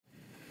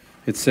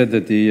It's said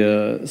that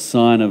the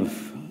sign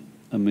of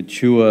a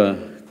mature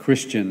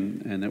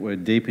Christian, and that we're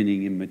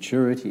deepening in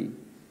maturity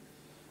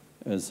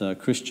as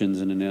Christians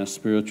and in our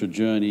spiritual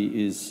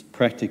journey, is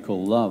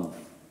practical love.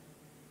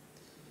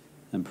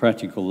 And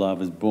practical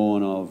love is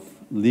born of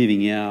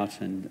living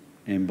out and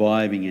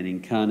imbibing and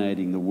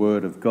incarnating the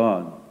Word of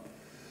God.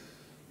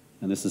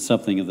 And this is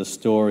something of the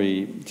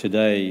story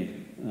today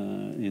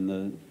in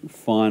the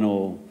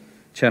final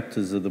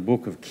chapters of the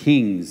book of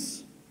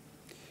Kings,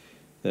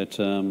 that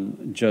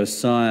the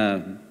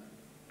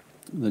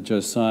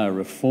Josiah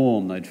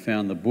reform. They'd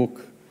found the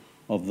book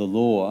of the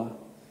law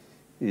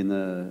in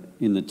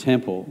the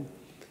temple,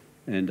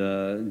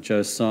 and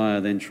Josiah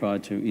then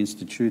tried to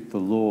institute the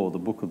law, the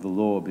book of the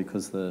law,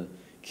 because the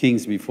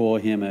kings before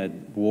him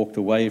had walked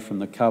away from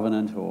the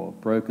covenant or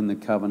broken the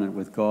covenant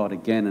with God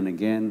again and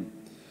again.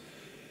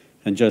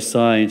 And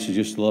Josiah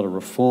introduced a lot of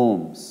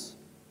reforms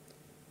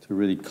to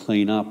really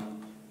clean up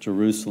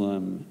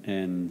Jerusalem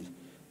and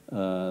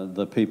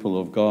the people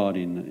of God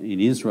in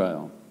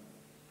Israel.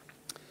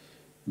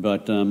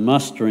 But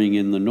mustering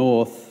in the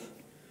north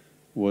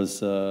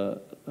was a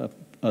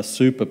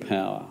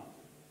superpower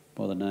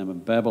by the name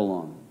of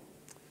Babylon,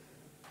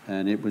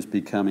 and it was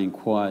becoming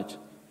quite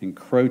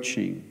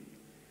encroaching.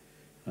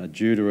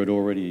 Israel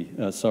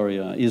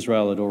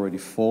had already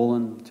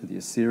fallen to the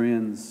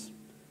Assyrians,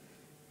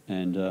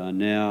 and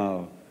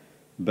now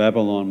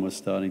Babylon was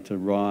starting to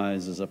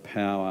rise as a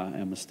power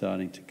and was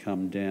starting to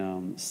come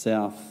down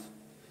south,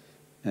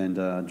 and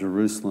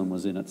Jerusalem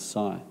was in its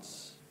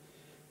sights.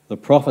 The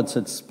prophets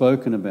had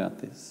spoken about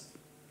this.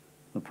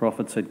 The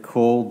prophets had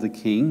called the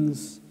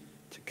kings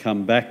to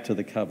come back to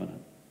the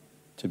covenant,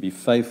 to be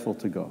faithful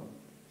to God,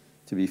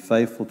 to be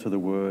faithful to the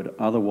word,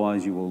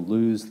 otherwise you will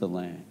lose the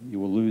land, you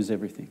will lose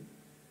everything.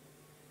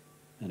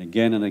 And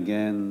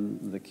again,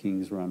 the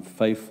kings were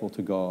unfaithful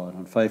to God,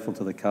 unfaithful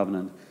to the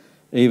covenant,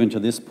 even to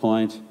this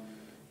point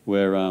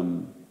where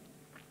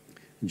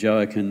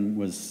Joachim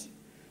was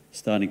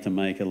starting to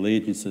make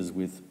allegiances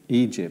with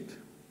Egypt,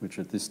 which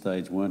at this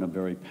stage weren't a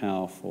very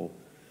powerful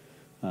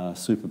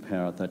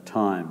superpower at that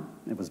time.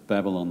 It was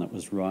Babylon that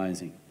was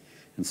rising.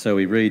 And so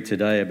we read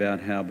today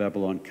about how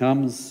Babylon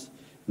comes,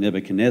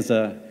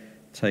 Nebuchadnezzar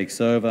takes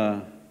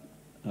over,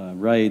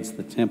 raids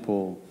the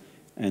temple,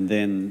 and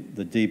then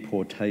the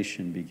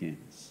deportation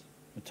begins.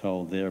 We're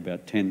told there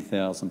about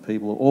 10,000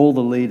 people, all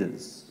the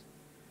leaders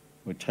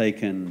were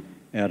taken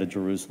out of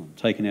Jerusalem,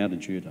 taken out of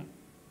Judah.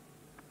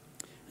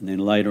 And then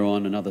later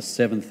on, another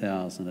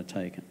 7,000 are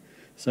taken.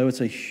 So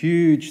it's a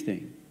huge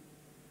thing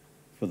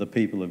for the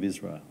people of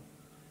Israel.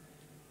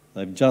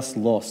 They've just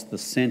lost the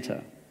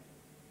centre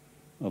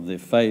of their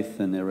faith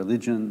and their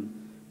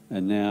religion,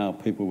 and now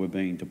people were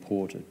being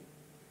deported.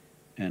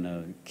 And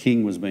a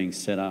king was being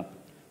set up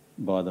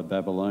by the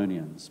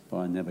Babylonians,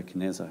 by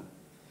Nebuchadnezzar.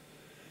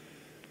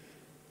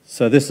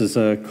 So this is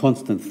a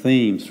constant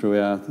theme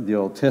throughout the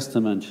Old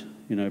Testament,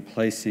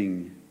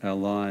 placing our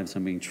lives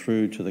and being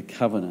true to the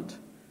covenant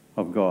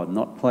of God,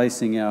 not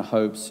placing our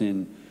hopes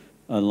in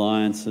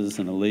alliances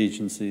and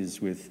allegiances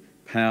with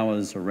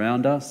powers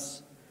around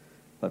us,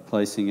 but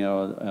placing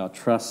our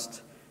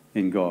trust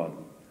in God.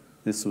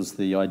 This was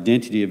the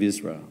identity of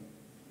Israel,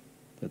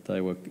 that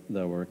they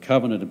were a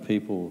covenanted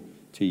people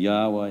to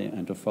Yahweh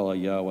and to follow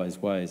Yahweh's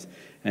ways.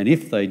 And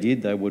if they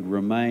did, they would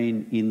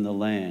remain in the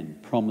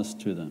land promised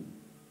to them.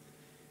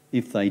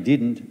 If they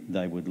didn't,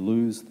 they would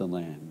lose the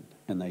land,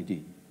 and they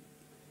did.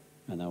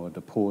 And they were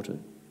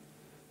deported.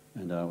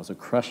 And it was a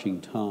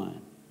crushing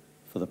time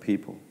for the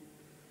people.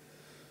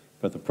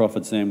 But the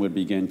prophets then would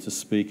begin to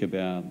speak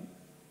about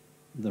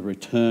the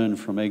return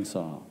from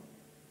exile.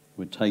 It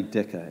would take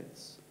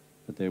decades,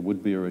 but there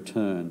would be a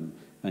return,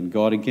 and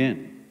God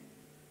again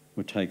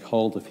would take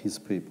hold of his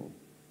people,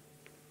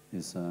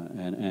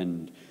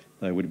 and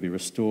they would be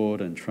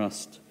restored and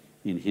trust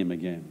in him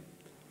again.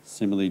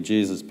 Similarly,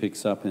 Jesus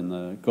picks up in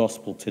the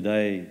gospel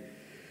today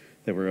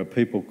that we are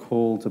people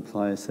called to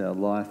place our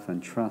life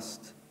and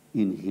trust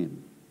in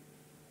him,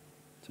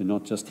 to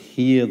not just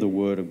hear the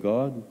word of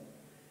God,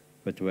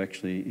 but to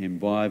actually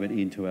imbibe it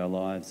into our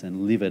lives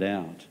and live it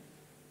out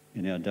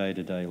in our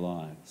day-to-day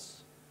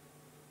lives.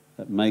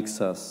 That makes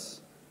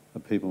us a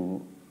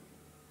people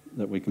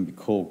that we can be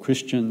called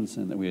Christians,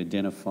 and that we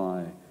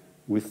identify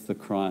with the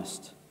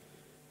Christ,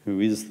 who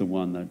is the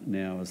one that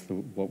now is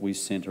what we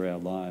centre our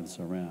lives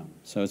around.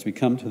 So as we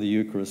come to the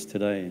Eucharist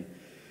today,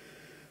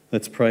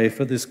 let's pray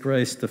for this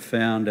grace to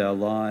found our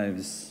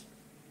lives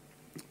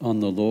on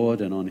the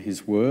Lord and on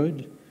his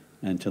word,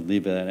 and to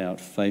live that out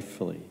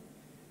faithfully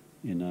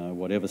in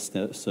whatever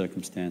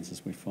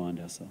circumstances we find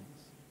ourselves.